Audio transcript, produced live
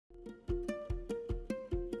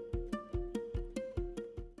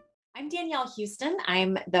I'm Danielle Houston.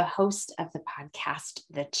 I'm the host of the podcast,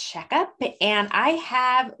 The Checkup, and I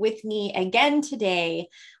have with me again today,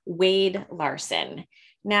 Wade Larson.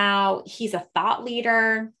 Now, he's a thought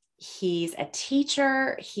leader. He's a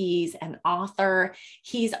teacher. He's an author.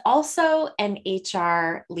 He's also an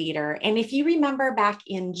HR leader. And if you remember back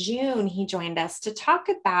in June, he joined us to talk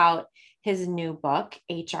about his new book,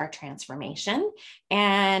 HR Transformation.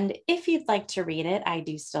 And if you'd like to read it, I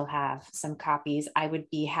do still have some copies I would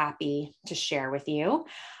be happy to share with you.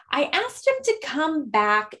 I asked him to come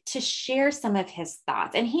back to share some of his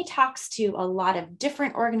thoughts. And he talks to a lot of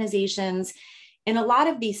different organizations in a lot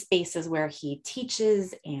of these spaces where he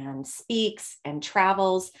teaches and speaks and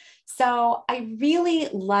travels. So I really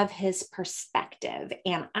love his perspective,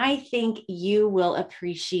 and I think you will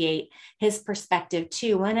appreciate his perspective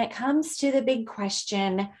too when it comes to the big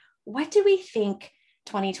question, what do we think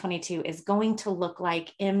 2022 is going to look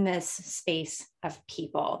like in this space of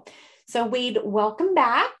people? So Wade, welcome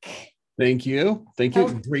back. Thank you. Thank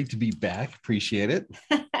you. Great to be back. Appreciate it.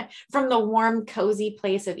 From the warm, cozy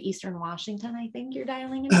place of Eastern Washington, I think you're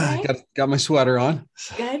dialing in today. Got my sweater on.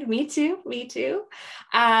 Good. Me too.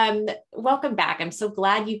 Welcome back. I'm so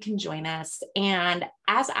glad you can join us. And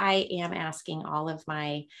as I am asking all of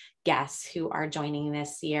my guests who are joining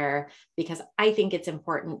this year, because I think it's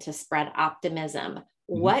important to spread optimism,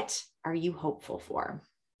 what are you hopeful for?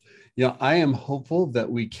 Yeah, I am hopeful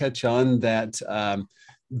that we catch on that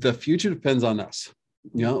the future depends on us.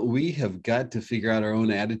 We have got to figure out our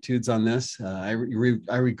own attitudes on this. I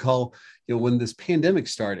recall, when this pandemic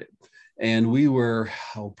started, and we were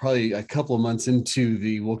probably a couple of months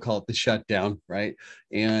into we'll call it the shutdown, right?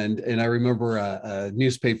 And I remember a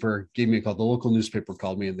newspaper gave me a call. The local newspaper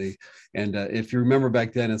called me, and if you remember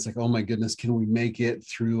back then, it's like, oh my goodness, can we make it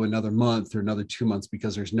through another month or another 2 months?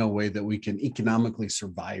 Because there's no way that we can economically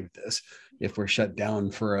survive this if we're shut down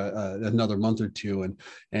for another month or two.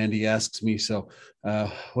 And he asks me, so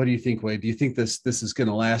what do you think, Wade? Do you think this is going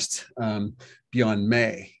to last beyond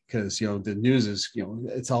May? Because the news is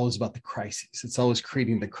it's always about the crisis. It's always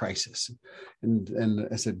creating the crisis. And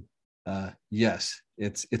I said, yes,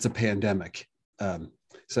 it's a pandemic.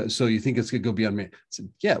 So you think it's going to go beyond May? I said,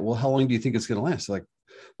 yeah. Well, how long do you think it's going to last? Like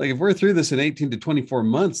if we're through this in 18 to 24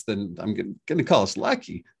 months, then I'm going to call us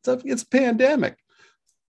lucky. It's a pandemic.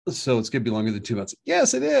 So it's going to be longer than 2 months.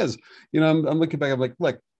 Yes, it is. I'm looking back. I'm like,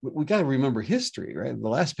 look, we got to remember history, right? The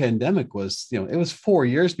last pandemic was, it was 4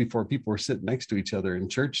 years before people were sitting next to each other in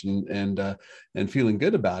church and feeling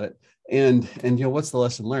good about it. And what's the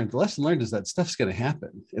lesson learned? The lesson learned is that stuff's going to happen.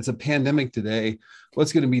 It's a pandemic today.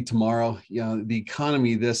 What's going to be tomorrow? The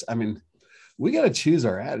economy, we got to choose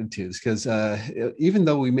our attitudes, because even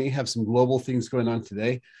though we may have some global things going on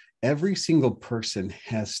today, every single person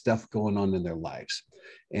has stuff going on in their lives.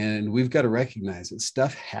 And we've got to recognize that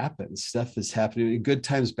stuff happens. Stuff is happening in good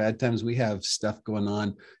times, bad times. We have stuff going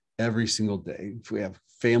on every single day. We have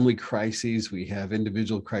family crises. We have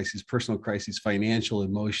individual crises, personal crises, financial,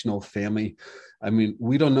 emotional, family.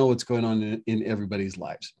 We don't know what's going on in everybody's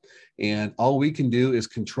lives. And all we can do is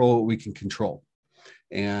control what we can control.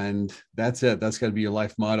 And that's it. That's got to be your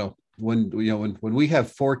life motto. When we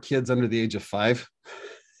have 4 kids under the age of 5,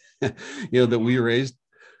 that we raised,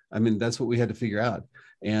 that's what we had to figure out.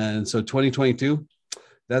 And so 2022,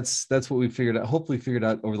 that's what we figured out, hopefully figured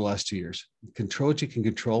out over the last 2 years. Control what you can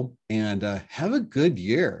control, and have a good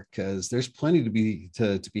year, because there's plenty to be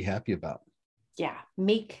happy about. Yeah.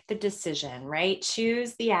 Make the decision, right?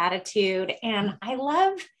 Choose the attitude. And I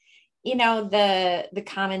love, the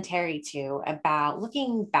commentary too about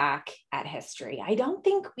looking back at history. I don't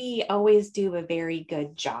think we always do a very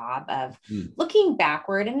good job of looking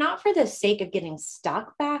backward, and not for the sake of getting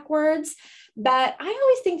stuck backwards, but I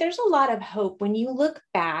always think there's a lot of hope when you look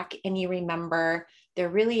back and you remember there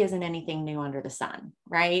really isn't anything new under the sun,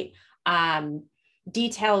 right?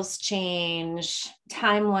 Details change,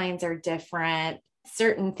 timelines are different,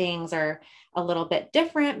 certain things are a little bit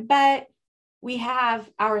different, but we have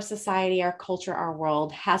our society, our culture, our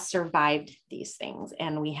world has survived these things,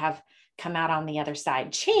 and we have come out on the other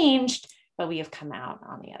side, changed, but we have come out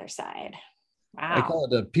on the other side. Wow. I call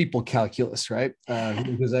it a people calculus, right?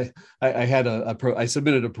 Because I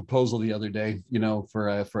submitted a proposal the other day, for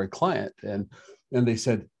a client, and they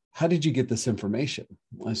said, how did you get this information?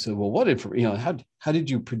 I said, well, what information? How did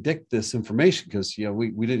you predict this information? Because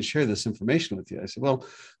we didn't share this information with you. I said, well,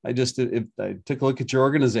 I took a look at your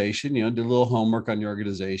organization, did a little homework on your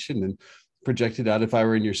organization, and projected out, if I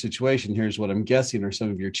were in your situation, here's what I'm guessing are some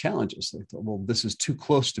of your challenges. Like, well, this is too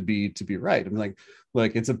close to be right. I'm like,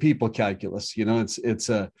 it's a people calculus. I don't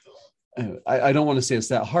want to say it's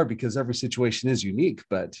that hard, because every situation is unique,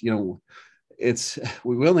 but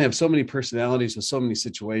we only have so many personalities with so many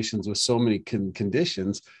situations with so many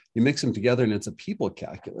conditions. You mix them together and it's a people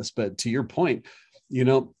calculus. But to your point,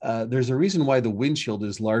 there's a reason why the windshield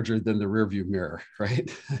is larger than the rearview mirror, right?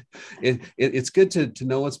 It's good to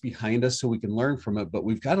know what's behind us so we can learn from it, but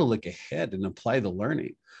we've got to look ahead and apply the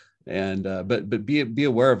learning. And but be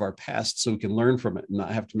aware of our past so we can learn from it and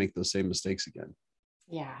not have to make those same mistakes again.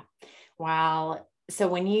 Yeah. Wow. So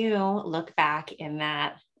when you look back in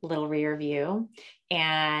that little rear view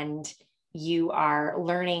and you are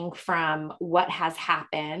learning from what has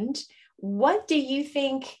happened, what do you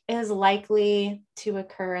think is likely to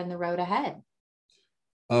occur in the road ahead?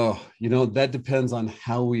 Oh, that depends on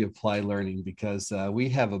how we apply learning, because we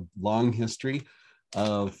have a long history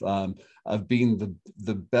of being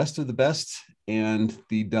the best of the best and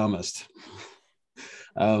the dumbest.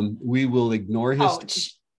 We will ignore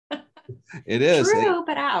history. Ouch. It is true,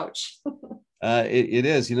 but ouch. It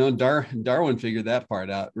is. Darwin figured that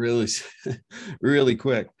part out really, really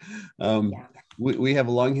quick. We have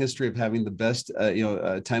a long history of having the best,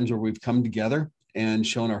 times where we've come together and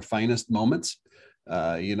shown our finest moments.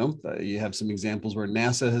 You have some examples where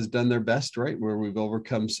NASA has done their best, right? Where we've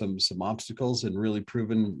overcome some obstacles and really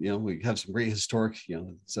proven, we have some great historic,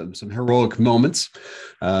 some heroic moments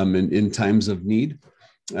in times of need.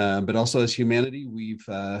 But also as humanity,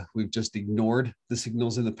 we've just ignored the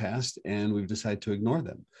signals in the past and we've decided to ignore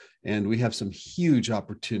them. And we have some huge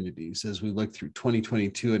opportunities as we look through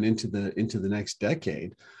 2022 and into the next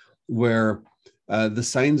decade, where the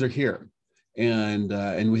signs are here.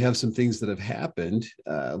 And we have some things that have happened,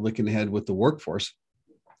 looking ahead with the workforce.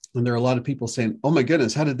 And there are a lot of people saying, oh my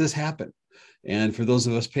goodness, how did this happen? And for those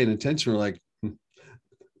of us paying attention, we're like,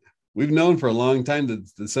 we've known for a long time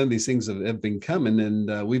that some of these things have been coming,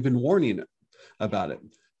 and we've been warning about it.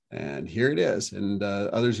 And here it is. And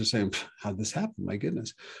others are saying, how'd this happen? My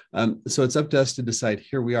goodness. So it's up to us to decide.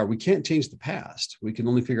 Here we are. We can't change the past. We can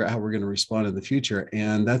only figure out how we're going to respond in the future.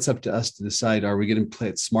 And that's up to us to decide, are we going to play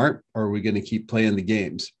it smart, or are we going to keep playing the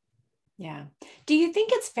games? Yeah. Do you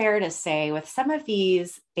think it's fair to say with some of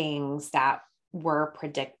these things that were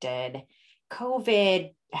predicted,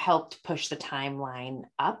 COVID helped push the timeline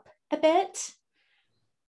up a bit?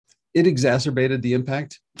 It exacerbated the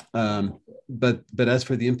impact, but as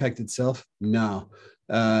for the impact itself, no.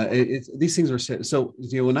 These things were so.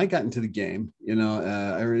 When I got into the game,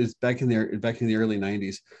 I was back in the early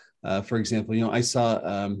 '90s. For example,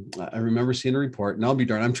 I remember seeing a report, and I'll be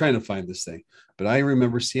darned, I'm trying to find this thing, but I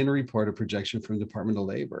remember seeing a report, a projection from the Department of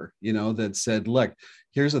Labor, that said, look,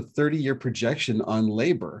 here's a 30-year projection on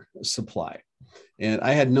labor supply. And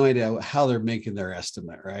I had no idea how they're making their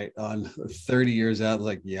estimate, right? On 30 years out,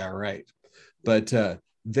 like, yeah, right. But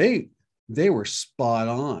they were spot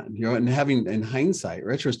on, and having in hindsight,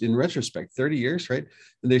 in retrospect, 30 years, right?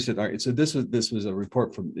 And they said, all right, so this was a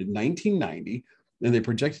report from 1990, and they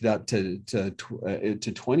projected out to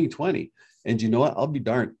 2020. And you know what? I'll be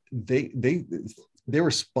darned. They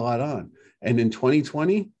were spot on. And in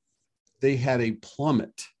 2020, they had a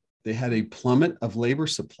plummet. They had a plummet of labor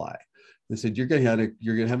supply. They said, you're going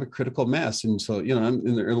to have a critical mass. And so, I'm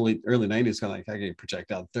in the early 90s, kind of like, I can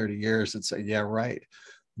project out 30 years and say, yeah, right.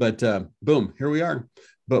 But boom, here we are.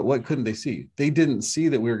 But what couldn't they see? They didn't see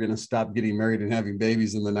that we were going to stop getting married and having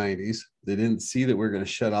babies in the 90s. They didn't see that we were going to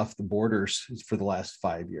shut off the borders for the last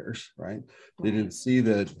 5 years, right? They didn't see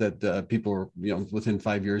that people were, within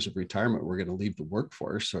 5 years of retirement, were going to leave the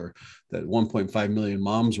workforce, or that 1.5 million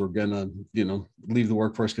moms were going to, leave the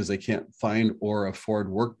workforce because they can't find or afford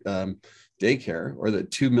work daycare, or that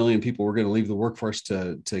 2 million people were going to leave the workforce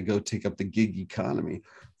to go take up the gig economy.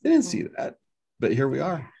 They didn't see that, but here we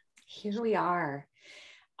are. Here we are.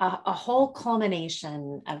 A whole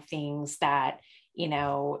culmination of things that, in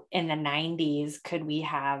the 90s, could we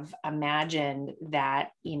have imagined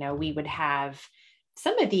that, we would have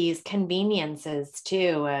some of these conveniences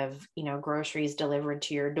too of, groceries delivered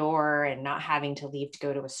to your door and not having to leave to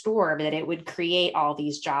go to a store, but that it would create all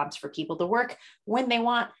these jobs for people to work when they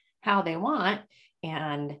want, how they want.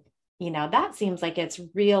 And, that seems like it's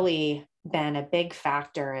really been a big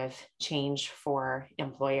factor of change for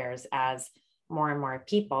employers as more and more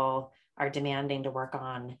people are demanding to work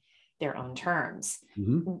on their own terms.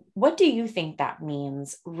 Mm-hmm. What do you think that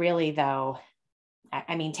means really, though?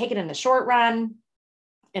 I mean, take it in the short run,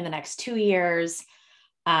 in the next 2 years,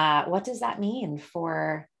 what does that mean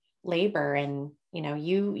for labor? And,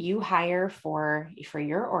 you hire for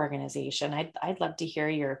your organization. I'd love to hear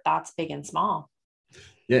your thoughts, big and small.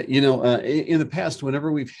 Yeah, in the past, whenever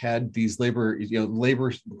we've had these labor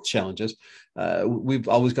challenges, we've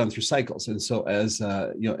always gone through cycles. And so as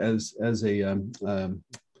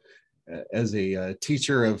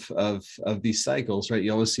teacher of these cycles, right?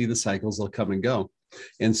 You always see the cycles, they'll come and go.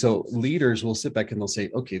 And so leaders will sit back and they'll say,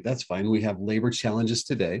 okay, that's fine. We have labor challenges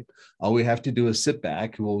today. All we have to do is sit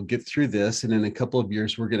back and we'll get through this. And in a couple of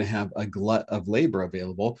years, we're going to have a glut of labor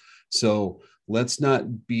available. So let's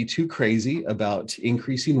not be too crazy about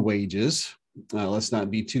increasing wages. Let's not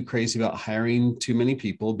be too crazy about hiring too many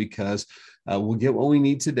people, because we'll get what we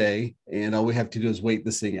need today. And all we have to do is wait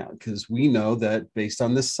this thing out, because we know that based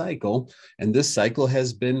on this cycle, and this cycle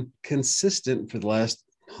has been consistent for the last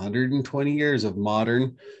 120 years of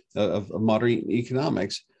modern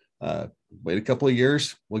economics. Wait a couple of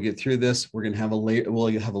years, we'll get through this. We're going to have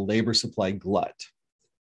a labor supply glut.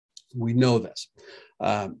 We know this,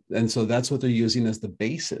 and so that's what they're using as the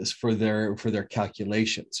basis for their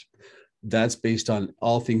calculations. That's based on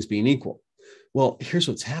all things being equal. Well, here's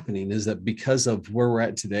what's happening is that because of where we're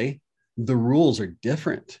at today, the rules are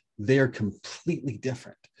different. They are completely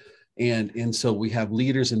different. And so we have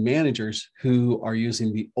leaders and managers who are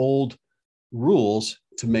using the old rules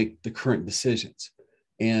to make the current decisions.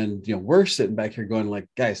 And, we're sitting back here going like,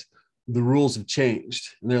 guys, the rules have changed.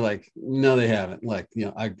 And they're like, no, they haven't. Like,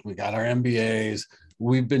 we got our MBAs.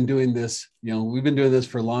 We've been doing this,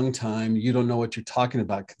 for a long time. You don't know what you're talking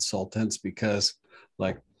about, consultants, because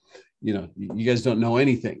you guys don't know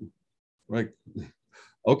anything. Right?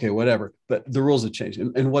 Okay, whatever. But the rules have changed.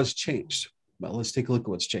 And what's changed? Well, let's take a look at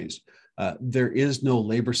what's changed. There is no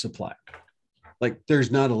labor supply.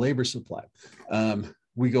 There's not a labor supply.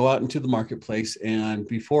 We go out into the marketplace, and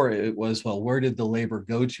before it was, well, where did the labor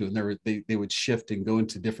go to? And they would shift and go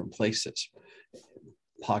into different places.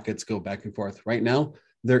 Pockets go back and forth. Right now,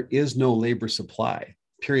 there is no labor supply,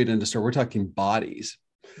 period, end of story. We're talking bodies.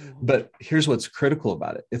 Mm-hmm. But here's what's critical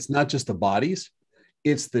about it. It's not just the bodies,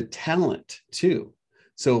 it's the talent too.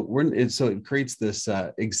 So it creates this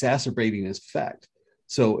exacerbating effect.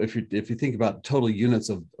 So if you think about total units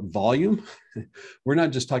of volume, we're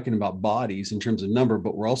not just talking about bodies in terms of number,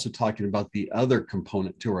 but we're also talking about the other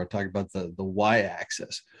component too. We're talking about the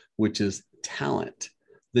y-axis, which is talent,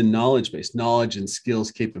 the knowledge base, knowledge and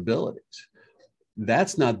skills capabilities.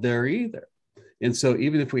 That's not there either. And so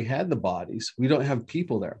even if we had the bodies, we don't have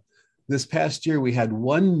people there. This past year, we had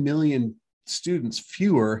 1 million students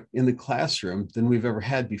fewer in the classroom than we've ever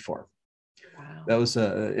had before. Wow. That was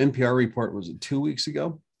a NPR report, was it 2 weeks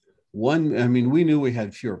ago? We knew we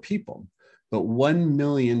had fewer people, but 1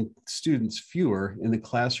 million students fewer in the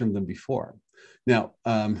classroom than before. Now,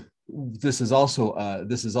 this is also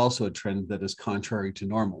a trend that is contrary to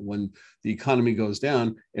normal. When the economy goes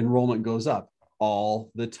down, enrollment goes up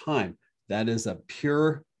all the time. That is a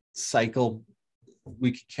pure cycle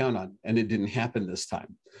we could count on, and it didn't happen this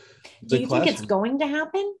time. Do you think it's going to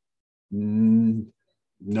happen?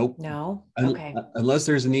 Nope. No. Okay. Unless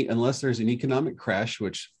there's an economic crash,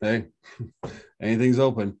 which, hey, anything's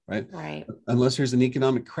open, right? Right. Unless there's an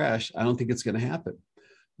economic crash, I don't think it's going to happen.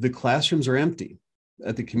 The classrooms are empty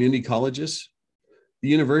at the community colleges. The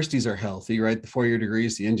universities are healthy, right? The 4-year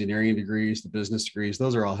degrees, the engineering degrees, the business degrees,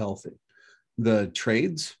 those are all healthy. The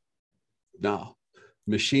trades, no.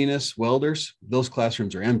 Machinists, welders, those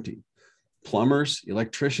classrooms are empty. Plumbers,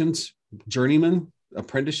 electricians, journeymen,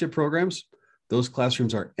 apprenticeship programs, those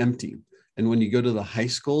classrooms are empty. And when you go to the high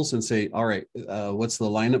schools and say, all right, what's the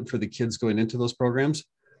lineup for the kids going into those programs?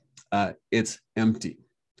 It's empty.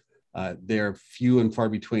 They're few and far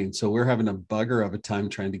between. So we're having a bugger of a time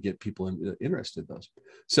trying to get people interested in those.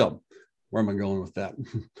 So where am I going with that?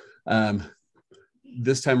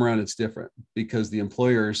 This time around, it's different because the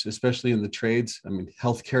employers, especially in the trades,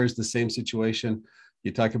 healthcare is the same situation.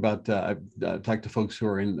 You talk about, I've talked to folks who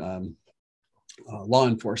are in law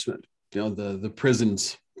enforcement, the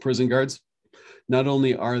prison guards. Not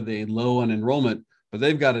only are they low on enrollment, but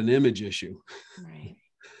they've got an image issue. Right.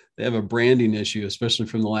 They have a branding issue, especially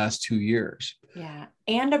from the last 2 years. Yeah.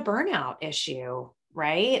 And a burnout issue,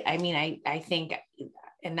 right? I think,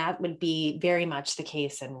 and that would be very much the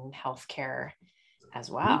case in healthcare as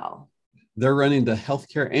well. They're running the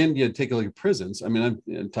healthcare, and you take a look at prisons. I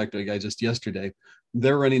talked to a guy just yesterday.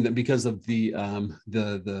 They're running that because of they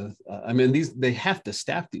have to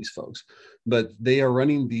staff these folks, but they are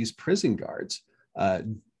running these prison guards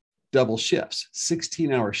double shifts,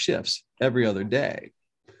 16-hour shifts every other day.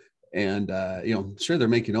 And, sure, they're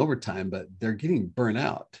making overtime, but they're getting burnt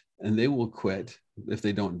out, and they will quit if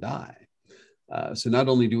they don't die. So not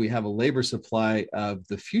only do we have a labor supply of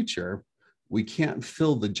the future, we can't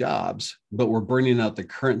fill the jobs, but we're burning out the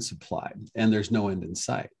current supply, and there's no end in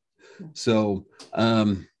sight. So,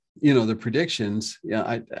 the predictions,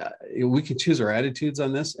 we can choose our attitudes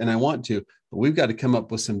on this, and I want to, but we've got to come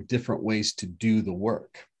up with some different ways to do the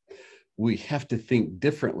work. we have to think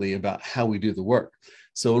differently about how we do the work.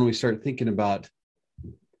 So when we start thinking about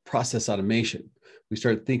process automation, we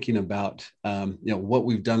start thinking about what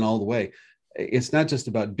we've done all the way. It's not just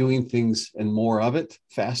about doing things and more of it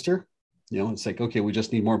faster. It's like, okay, we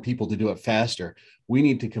just need more people to do it faster. We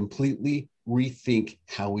need to completely rethink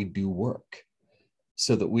how we do work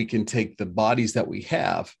so that we can take the bodies that we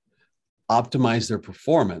have, optimize their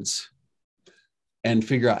performance, and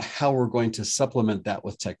figure out how we're going to supplement that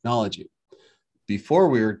with technology. Before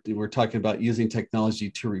we were talking about using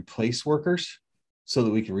technology to replace workers so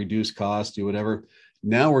that we can reduce costs, do whatever.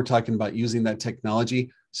 Now we're talking about using that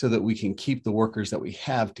technology so that we can keep the workers that we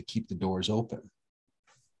have to keep the doors open.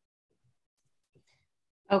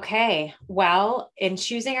 Okay. Well, in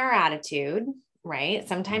choosing our attitude, right?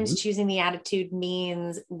 Sometimes choosing the attitude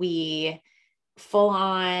means we full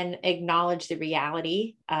on acknowledge the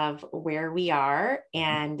reality of where we are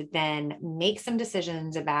and then make some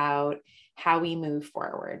decisions about how we move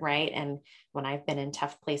forward, right? And when I've been in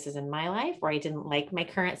tough places in my life where I didn't like my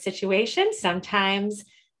current situation, sometimes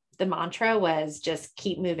the mantra was just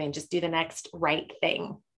keep moving, just do the next right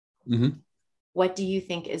thing. Mm-hmm. What do you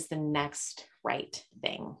think is the next right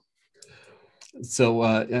thing? So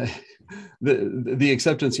the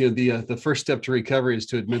acceptance, the first step to recovery is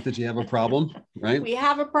to admit that you have a problem, right? We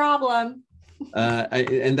have a problem.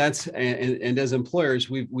 And as employers,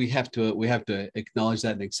 we have to acknowledge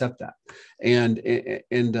that and accept that. And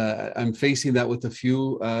I'm facing that with a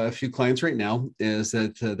few clients right now. Is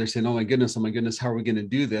that they're saying, oh my goodness, how are we going to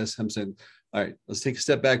do this? I'm saying, all right, let's take a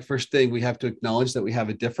step back. First thing, we have to acknowledge that we have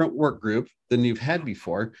a different work group than you've had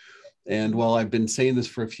before. And while I've been saying this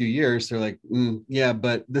for a few years, they're like, yeah,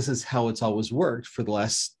 but this is how it's always worked for the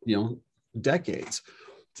last, decades.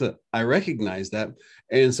 So I recognize that.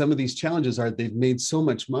 And some of these challenges are they've made so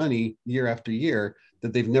much money year after year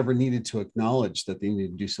that they've never needed to acknowledge that they need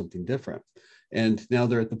to do something different. And now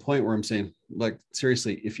they're at the point where I'm saying, like,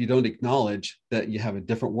 seriously, if you don't acknowledge that you have a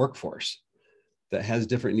different workforce that has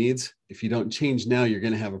different needs, if you don't change now, you're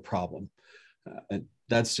going to have a problem. And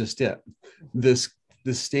that's just it.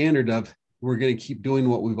 The standard of we're going to keep doing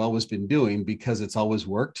what we've always been doing because it's always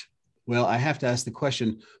worked. Well, I have to ask the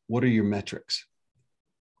question, what are your metrics?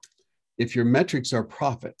 If your metrics are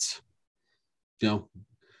profits, and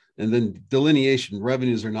then delineation,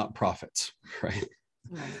 revenues are not profits, right?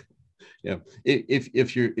 Right. Yeah.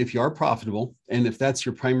 If you are profitable, and if that's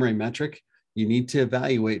your primary metric, you need to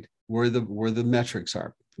evaluate where the metrics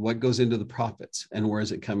are, what goes into the profits, and where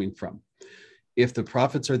is it coming from. If the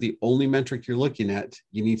profits are the only metric you're looking at,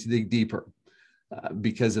 you need to dig deeper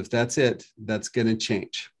because if that's it, that's going to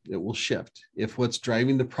change. It will shift. If what's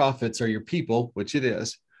driving the profits are your people, which it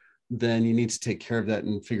is, then you need to take care of that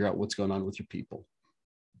and figure out what's going on with your people.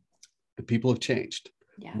 The people have changed.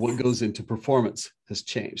 Yes. What goes into performance has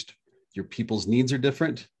changed. Your people's needs are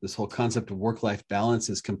different. This whole concept of work-life balance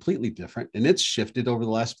is completely different, and it's shifted over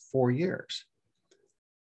the last 4 years.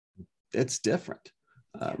 It's different.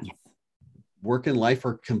 Work and life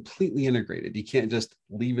are completely integrated. You can't just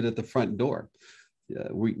leave it at the front door.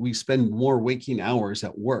 We spend more waking hours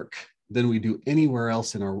at work than we do anywhere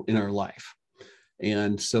else in our life.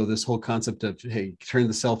 And so this whole concept of, hey, turn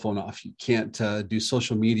the cell phone off. You can't do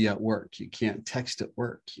social media at work. You can't text at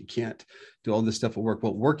work. You can't do all this stuff at work.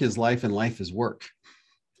 Well, work is life and life is work.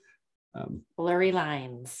 Blurry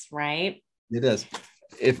lines, right? It is.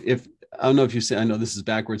 If I don't know if you say, I know this is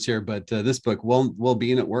backwards here, but this book,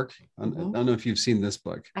 Well-Being at Work. I don't know if you've seen this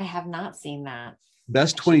book. I have not seen that.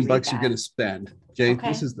 Best $20 you're going to spend. Okay.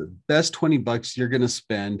 This is the best $20 you're going to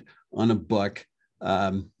spend on a book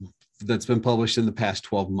that's been published in the past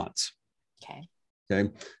 12 months.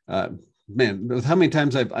 Okay. Man, with how many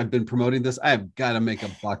times I've been promoting this, I've got to make a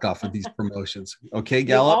buck off of these promotions. Okay,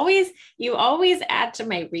 Gallup? You always add to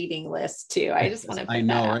my reading list too. I just want to put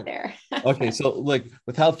that out there. Okay, so like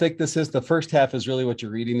with how thick this is, the first half is really what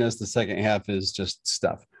you're reading is. The second half is just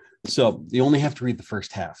stuff. So you only have to read the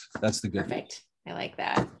first half. That's the good. Perfect. I like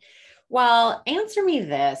that. Well, answer me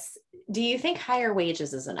this. Do you think higher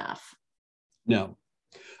wages is enough? No,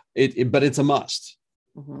 but it's a must.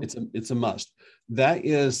 Mm-hmm. It's a must. That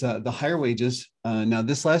is the higher wages. Now,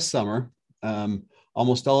 this last summer,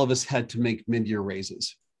 almost all of us had to make mid-year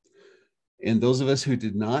raises. And those of us who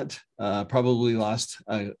did not probably lost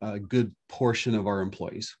a good portion of our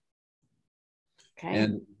employees. Okay.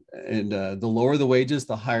 And the lower the wages,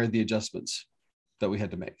 the higher the adjustments that we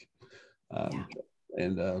had to make.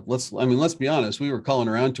 And let's be honest, we were calling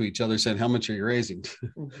around to each other saying, how much are you raising?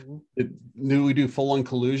 Mm-hmm. Do we do full-on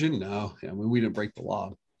collusion? No, we didn't break the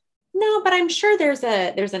law. No, but I'm sure there's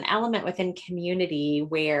an element within community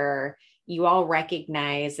where, you all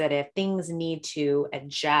recognize that if things need to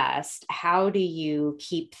adjust, how do you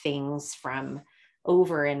keep things from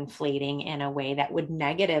overinflating in a way that would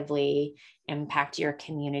negatively impact your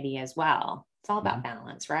community as well? It's all about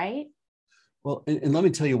balance, right? Well, and let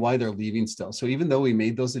me tell you why they're leaving still. So even though we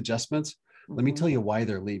made those adjustments, let me tell you why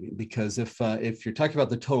they're leaving. Because if you're talking about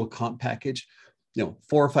the total comp package, 4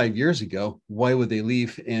 or 5 years ago, why would they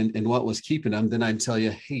leave, and what was keeping them? Then I'd tell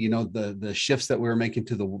you, hey, the shifts that we were making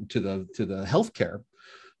to the healthcare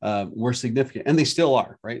were significant, and they still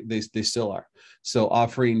are, right? They still are. So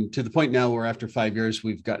offering, to the point now where after 5 years,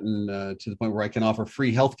 we've gotten to the point where I can offer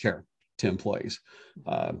free healthcare to employees,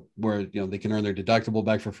 where they can earn their deductible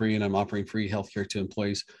back for free, and I'm offering free healthcare to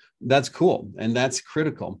employees. That's cool, and that's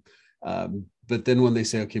critical. But then when they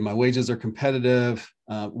say, okay, my wages are competitive,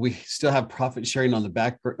 we still have profit sharing on the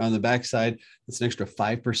back side. It's an extra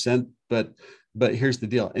 5%. But here's the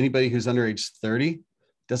deal: anybody who's under age 30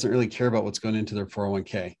 doesn't really care about what's going into their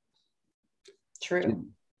 401k. True.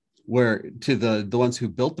 Where to the ones who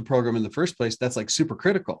built the program in the first place, that's like super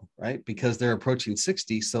critical, right? Because they're approaching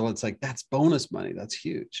 60. So it's like, that's bonus money. That's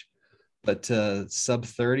huge. But sub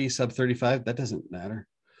 30, sub 35, that doesn't matter.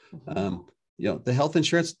 The health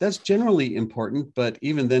insurance, that's generally important, but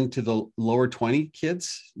even then to the lower 20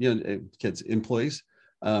 kids, employees.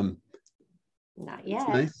 Not yet.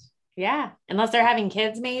 Nice. Yeah. Unless they're having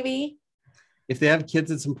kids, maybe. If they have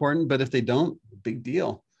kids, it's important, but if they don't, big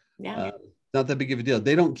deal. Yeah. Not that big of a deal.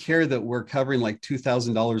 They don't care that we're covering like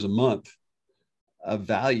 $2,000 a month of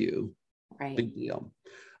value. Right. Big deal.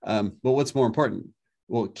 But what's more important?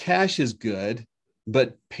 Well, cash is good,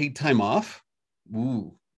 but paid time off,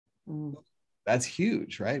 that's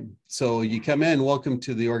huge, right? So you come in, welcome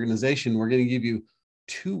to the organization. We're going to give you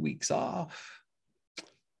 2 weeks off.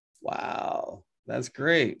 Wow, that's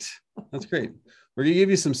great. That's great. We're going to give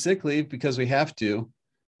you some sick leave because we have to.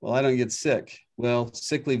 Well, I don't get sick. Well,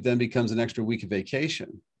 sick leave then becomes an extra week of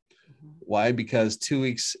vacation. Why? Because 2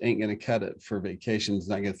 weeks ain't going to cut it for vacation. It's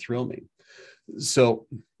not going to thrill me. So,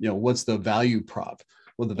 what's the value prop?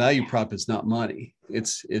 Well, the value prop is not money.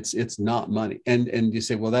 It's not money. And you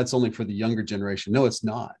say, well, that's only for the younger generation. No, it's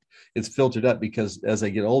not. It's filtered up because as I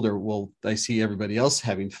get older, I see everybody else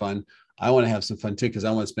having fun. I want to have some fun too, because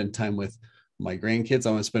I want to spend time with my grandkids.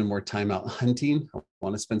 I want to spend more time out hunting. I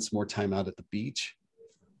want to spend some more time out at the beach.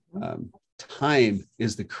 Time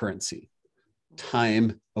is the currency.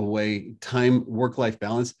 Time away, time, work-life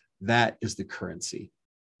balance, that is the currency.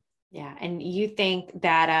 Yeah. And you think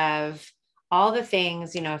that of all the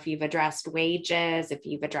things, if you've addressed wages, if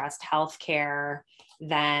you've addressed healthcare,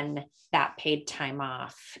 then that paid time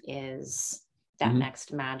off is that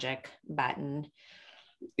next magic button.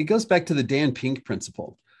 It goes back to the Dan Pink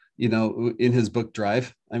principle, in his book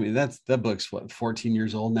Drive. I mean, that book's 14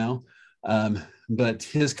 years old now. But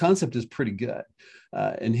his concept is pretty good.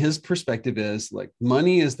 And his perspective is like,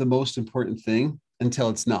 money is the most important thing until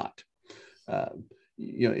it's not.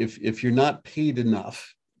 If you're not paid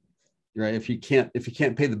enough, right? If you can't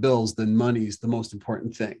pay the bills, then money's the most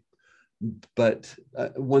important thing. But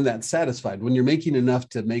when that's satisfied, when you're making enough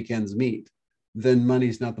to make ends meet, then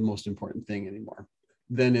money's not the most important thing anymore.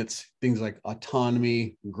 Then it's things like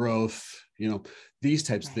autonomy, growth, these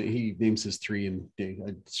types that he names his three, and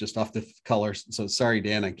it's just off the color. So sorry,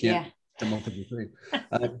 Dan, I can't come up with the three.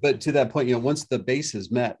 But to that point, once the base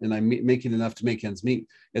is met and I'm making enough to make ends meet,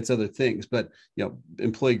 it's other things. But,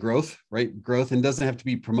 employee growth, right? Growth, and doesn't have to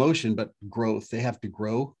be promotion, but growth. They have to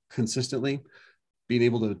grow consistently, being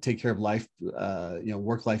able to take care of life,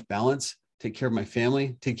 work-life balance, take care of my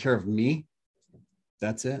family, take care of me.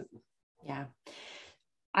 That's it. Yeah.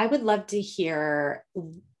 I would love to hear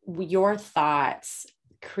your thoughts,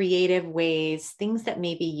 creative ways, things that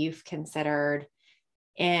maybe you've considered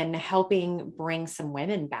in helping bring some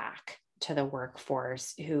women back to the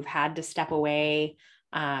workforce who've had to step away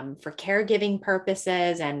for caregiving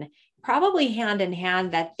purposes, and probably hand in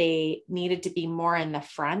hand that they needed to be more in the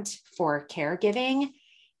front for caregiving,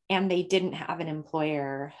 and they didn't have an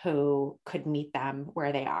employer who could meet them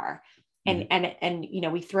where they are. And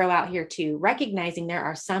we throw out here too, recognizing there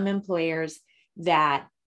are some employers that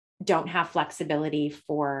don't have flexibility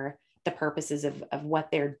for the purposes of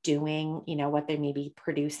what they're doing, what they may be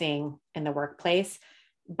producing in the workplace.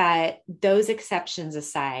 But those exceptions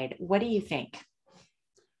aside, what do you think?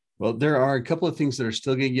 Well, there are a couple of things that are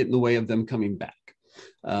still going to get in the way of them coming back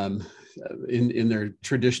in their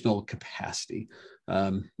traditional capacity.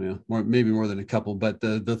 Maybe more than a couple, but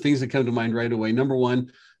the things that come to mind right away. Number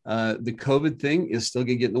one, the COVID thing is still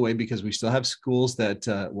going to get in the way because we still have schools that,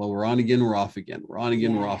 we're on again, we're off again. We're on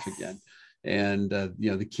again, we're off again. And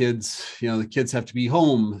the kids have to be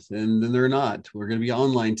home, and then they're not. We're going to be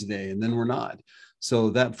online today, and then we're not. So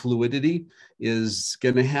that fluidity is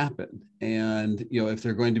going to happen. And if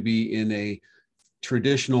they're going to be in a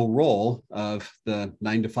traditional role of the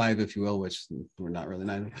 9 to 5, if you will, which we're not really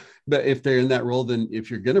 9, but if they're in that role, then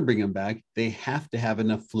if you're going to bring them back, they have to have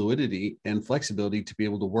enough fluidity and flexibility to be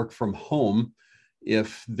able to work from home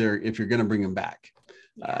if you're going to bring them back.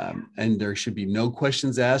 And there should be no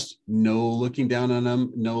questions asked, no looking down on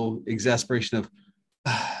them, no exasperation of,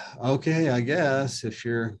 okay, I guess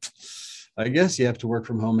you have to work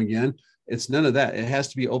from home again. It's none of that. It has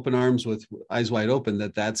to be open arms with eyes wide open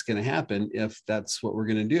that's going to happen if that's what we're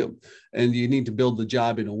going to do. And you need to build the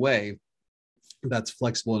job in a way that's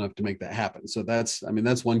flexible enough to make that happen. So that's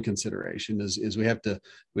one consideration is we have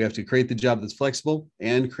to create the job that's flexible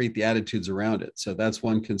and create the attitudes around it. So that's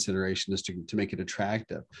one consideration, is to make it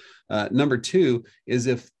attractive. Number two is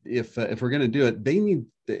if we're going to do it, they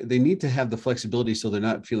need to have the flexibility so they're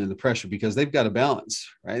not feeling the pressure, because they've got a balance,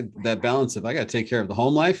 right? That balance of, I got to take care of the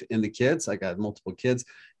home life and the kids. I got multiple kids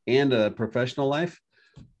and a professional life.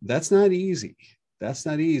 That's not easy.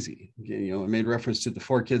 I made reference to the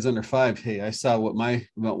 4 kids under 5. Hey, I saw what my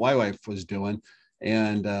wife was doing,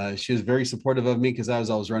 and she was very supportive of me because I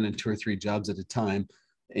was always running 2 or 3 jobs at a time.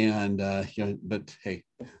 And, but hey,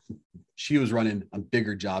 she was running a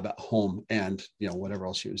bigger job at home and, whatever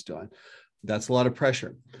else she was doing. That's a lot of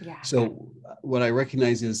pressure. Yeah. So what I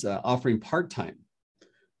recognize is offering part-time,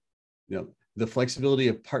 the flexibility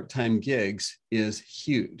of part-time gigs is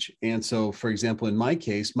huge. And so, for example, in my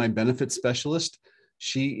case, my benefits specialist,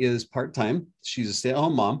 she is part-time. She's a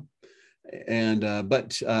stay-at-home mom,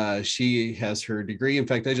 but she has her degree. In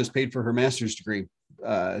fact, I just paid for her master's degree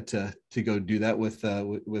to go do that with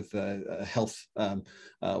health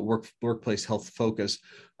workplace health focus,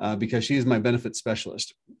 because she is my benefits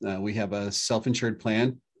specialist. We have a self-insured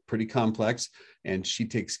plan, pretty complex, and she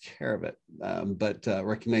takes care of it. But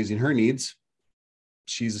recognizing her needs,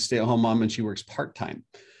 she's a stay-at-home mom and she works part-time,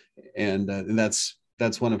 and that's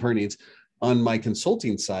one of her needs. On my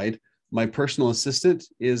consulting side, my personal assistant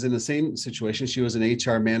is in the same situation. She was an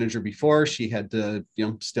HR manager before. She had to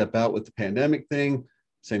step out with the pandemic thing.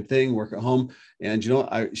 Same thing, work at home. And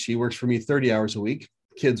she works for me 30 hours a week.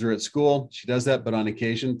 Kids are at school. She does that, but on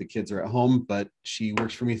occasion the kids are at home, but she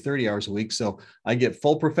works for me 30 hours a week. So I get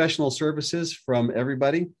full professional services from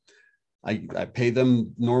everybody. I pay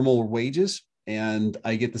them normal wages, and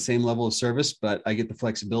I get the same level of service, but I get the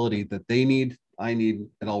flexibility that they need, I need.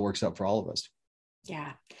 It all works out for all of us.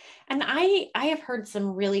 Yeah. And I have heard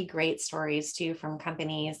some really great stories too from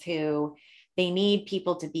companies who they need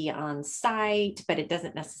people to be on site, but it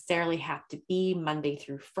doesn't necessarily have to be Monday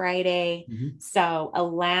through Friday. Mm-hmm. So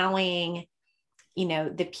allowing,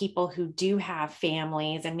 the people who do have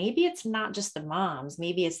families, and maybe it's not just the moms,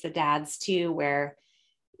 maybe it's the dads too, where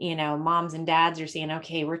moms and dads are saying,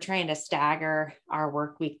 okay, we're trying to stagger our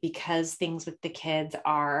work week because things with the kids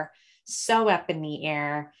are so up in the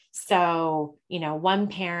air. So, one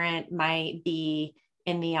parent might be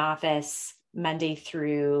in the office Monday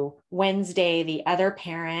through Wednesday. The other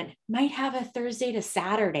parent might have a Thursday to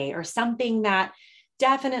Saturday or something that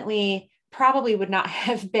definitely probably would not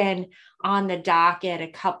have been on the docket a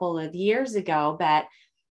couple of years ago, but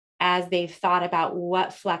as they've thought about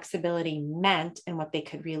what flexibility meant and what they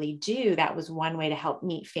could really do, that was one way to help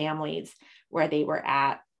meet families where they were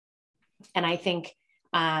at. And I think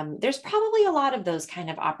there's probably a lot of those kind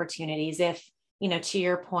of opportunities if, to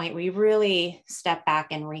your point, we really step back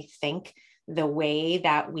and rethink the way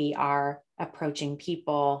that we are approaching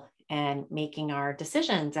people and making our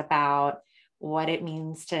decisions about what it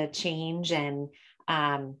means to change and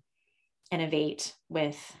innovate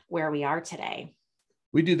with where we are today.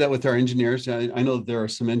 We do that with our engineers. I know there are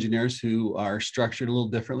some engineers who are structured a little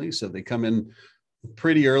differently. So they come in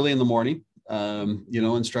pretty early in the morning,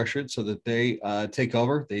 and structure it so that they take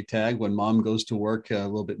over. They tag when mom goes to work a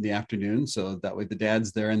little bit in the afternoon. So that way the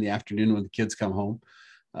dad's there in the afternoon when the kids come home.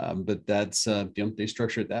 But that's, they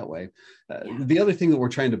structure it that way. The other thing that we're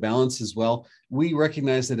trying to balance as well, we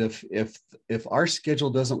recognize that if our schedule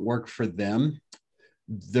doesn't work for them,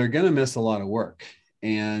 they're going to miss a lot of work.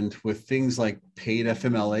 And with things like paid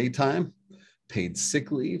FMLA time, paid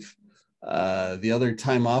sick leave, the other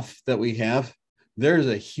time off that we have, there's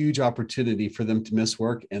a huge opportunity for them to miss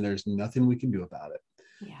work, and there's nothing we can do about it.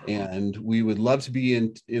 Yeah. And we would love to be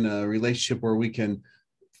in a relationship where we can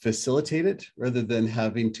facilitate it rather than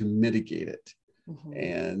having to mitigate it. Mm-hmm.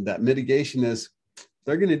 And that mitigation is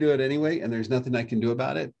they're going to do it anyway, and there's nothing I can do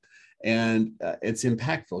about it. And it's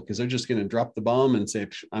impactful because they're just going to drop the bomb and say,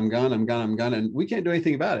 I'm gone. And we can't do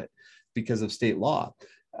anything about it because of state law.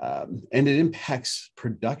 and it impacts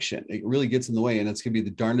production. It really gets in the way, and it's going to be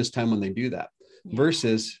the darndest time when they do that. Yeah.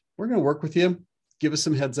 Versus, we're going to work with you, give us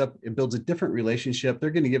some heads up. It builds a different relationship.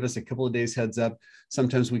 They're going to give us a couple of days heads up.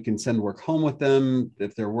 Sometimes we can send work home with them.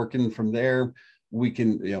 If they're working from there, we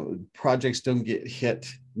can, projects don't get hit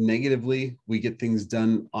negatively. We get things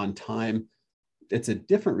done on time. It's a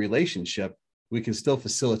different relationship. We can still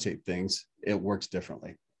facilitate things. It works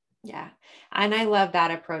differently. Yeah. And I love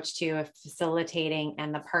that approach too, of facilitating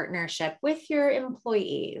and the partnership with your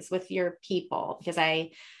employees, with your people, because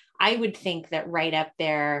I would think that right up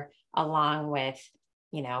there, along with,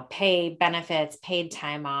 pay, benefits, paid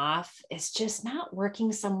time off, is just not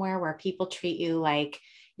working somewhere where people treat you like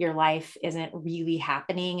your life isn't really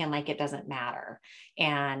happening and like it doesn't matter.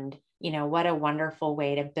 And, what a wonderful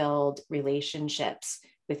way to build relationships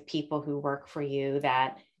with people who work for you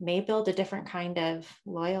that may build a different kind of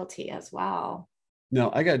loyalty as well. No,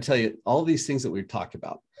 I got to tell you, all these things that we've talked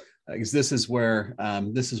about, because this is where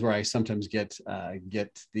I sometimes get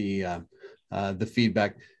the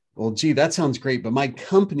feedback. Well, gee, that sounds great, but my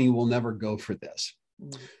company will never go for this.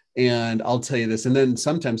 Mm-hmm. And I'll tell you this. And then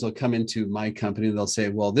sometimes they'll come into my company and they'll say,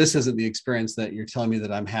 well, this isn't the experience that you're telling me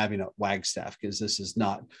that I'm having at Wagstaff, because this is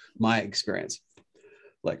not my experience.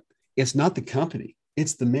 Like, it's not the company,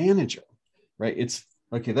 it's the manager, right? It's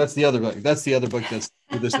okay. That's the other book. That's the other book.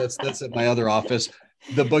 That's at my other office.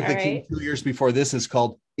 The book that came 2 years before this is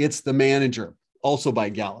called It's the Manager, also by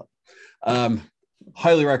Gallup.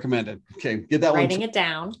 Highly recommended. Okay. Get that one. Writing it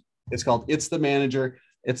down. It's called It's the Manager.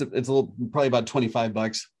 It's a little, probably about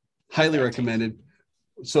 $25. Highly recommended.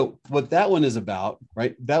 So what that one is about,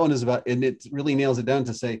 right? That one is about, and it really nails it down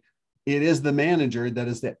to say, it is the manager that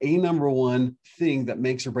is the number one thing that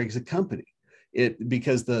makes or breaks a company.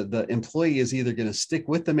 Because the employee is either going to stick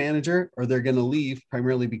with the manager or they're going to leave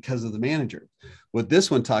primarily because of the manager. What this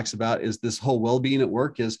one talks about is this whole well-being at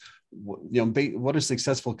work is, what do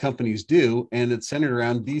successful companies do? And it's centered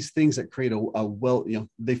around these things that create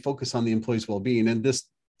they focus on the employee's well-being. And this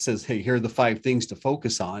says, hey, here are the 5 things to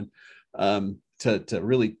focus on to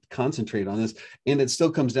really concentrate on this. And it still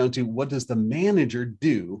comes down to, what does the manager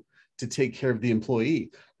do to take care of the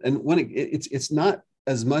employee? And when it's not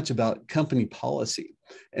as much about company policy,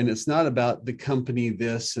 and it's not about the company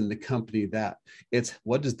this and the company that. It's,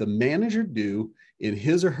 what does the manager do in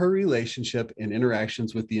his or her relationship and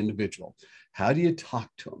interactions with the individual? How do you talk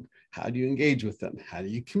to them? How do you engage with them? How do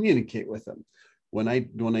you communicate with them? When I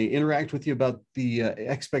interact with you about the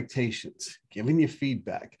expectations, giving you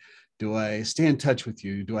feedback, do I stay in touch with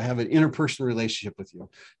you? Do I have an interpersonal relationship with you?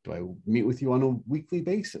 Do I meet with you on a weekly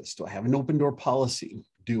basis? Do I have an open door policy?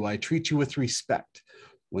 Do I treat you with respect?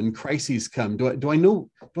 When crises come, do I know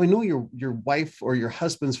your wife or your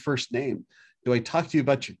husband's first name? Do I talk to you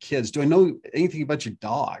about your kids? Do I know anything about your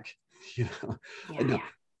dog? Yeah.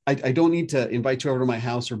 I don't need to invite you over to my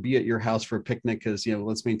house or be at your house for a picnic because,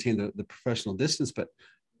 let's maintain the professional distance, but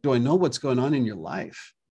do I know what's going on in your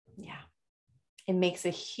life? Yeah. It makes a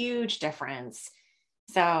huge difference.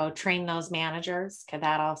 So train those managers. Could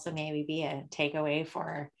that also maybe be a takeaway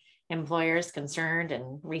for employers concerned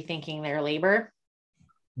and rethinking their labor?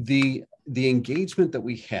 The engagement that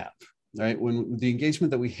we have, right? When the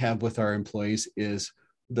engagement that we have with our employees is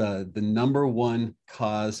the number one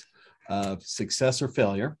cause of success or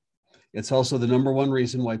failure. It's also the number one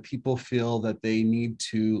reason why people feel that they need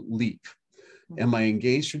to leave. Am I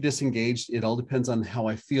engaged or disengaged? It all depends on how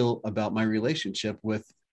I feel about my relationship with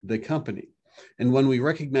the company. And when we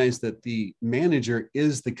recognize that the manager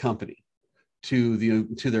is the company to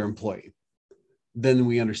their employee, then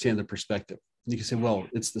we understand the perspective. You can say, well,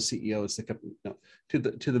 it's the CEO, it's the company. No, to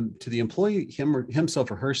the employee, himself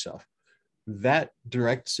or herself, that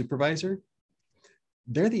direct supervisor,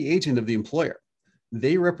 they're the agent of the employer.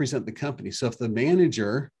 They represent the company. So if the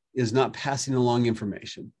manager is not passing along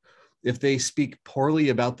information, if they speak poorly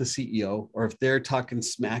about the CEO, or if they're talking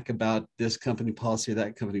smack about this company policy or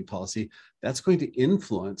that company policy, that's going to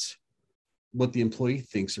influence what the employee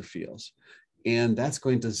thinks or feels. And that's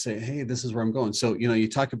going to say, hey, this is where I'm going. So, you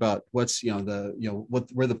talk about where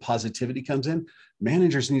the positivity comes in.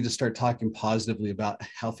 Managers need to start talking positively about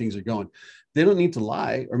how things are going. They don't need to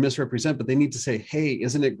lie or misrepresent, but they need to say, hey,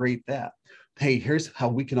 isn't it great that? Hey, here's how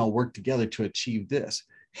we can all work together to achieve this.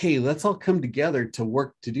 Hey, let's all come together to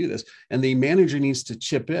work to do this. And the manager needs to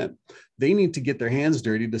chip in. They need to get their hands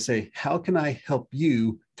dirty to say, how can I help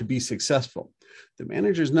you to be successful? The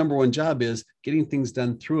manager's number one job is getting things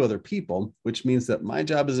done through other people, which means that my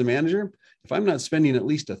job as a manager, if I'm not spending at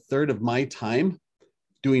least a third of my time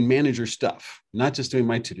doing manager stuff, not just doing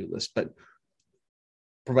my to-do list, but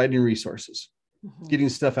providing resources, Mhm. getting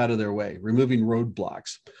stuff out of their way, removing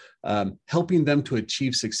roadblocks, helping them to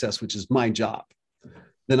achieve success, which is my job,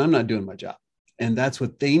 then I'm not doing my job. And that's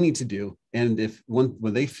what they need to do. And if when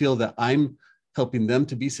they feel that I'm helping them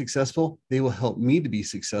to be successful, they will help me to be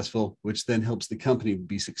successful, which then helps the company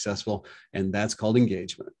be successful. And that's called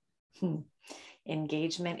engagement. Hmm.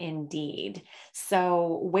 Engagement indeed.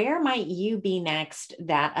 So, where might you be next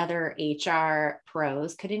that other HR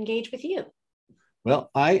pros could engage with you?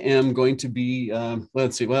 Well, I am going to be,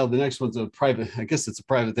 let's see, well, the next one's a private, I guess it's a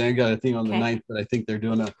private thing. I got a thing on the Okay. 9th, but I think they're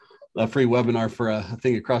doing a free webinar for a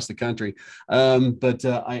thing across the country. But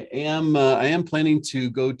I am planning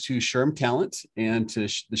to go to SHRM Talent and to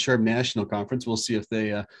the SHRM National Conference. We'll see if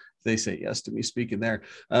they say yes to me speaking there.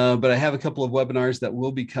 But I have a couple of webinars that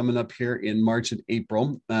will be coming up here in March and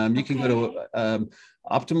April. You can go to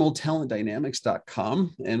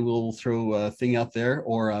optimaltalentdynamics.com and we'll throw a thing out there,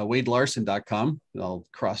 or wadelarson.com. I'll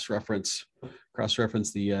cross-reference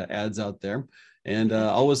the ads out there. And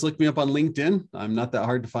always look me up on LinkedIn. I'm not that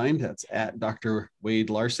hard to find. That's at Dr. Wade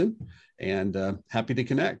Larson, and happy to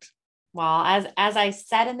connect. Well, as I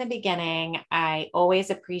said in the beginning, I always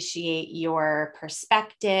appreciate your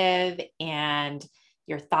perspective and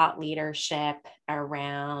your thought leadership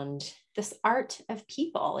around this art of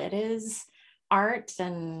people. It is art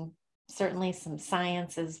and certainly some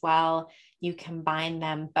science as well. You combine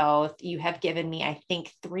them both. You have given me, I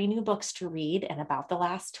think, 3 new books to read in about the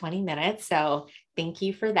last 20 minutes. So thank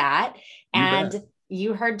you for that. You And bet.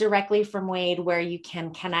 you heard directly from Wade where you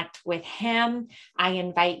can connect with him. I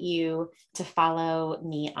invite you to follow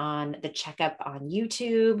me on the Checkup on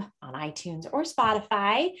YouTube, on iTunes, or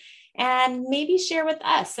Spotify, and maybe share with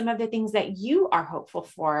us some of the things that you are hopeful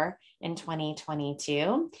for in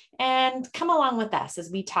 2022. And come along with us as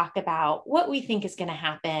we talk about what we think is going to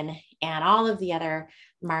happen and all of the other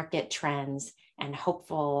market trends and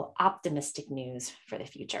hopeful, optimistic news for the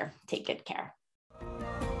future. Take good care.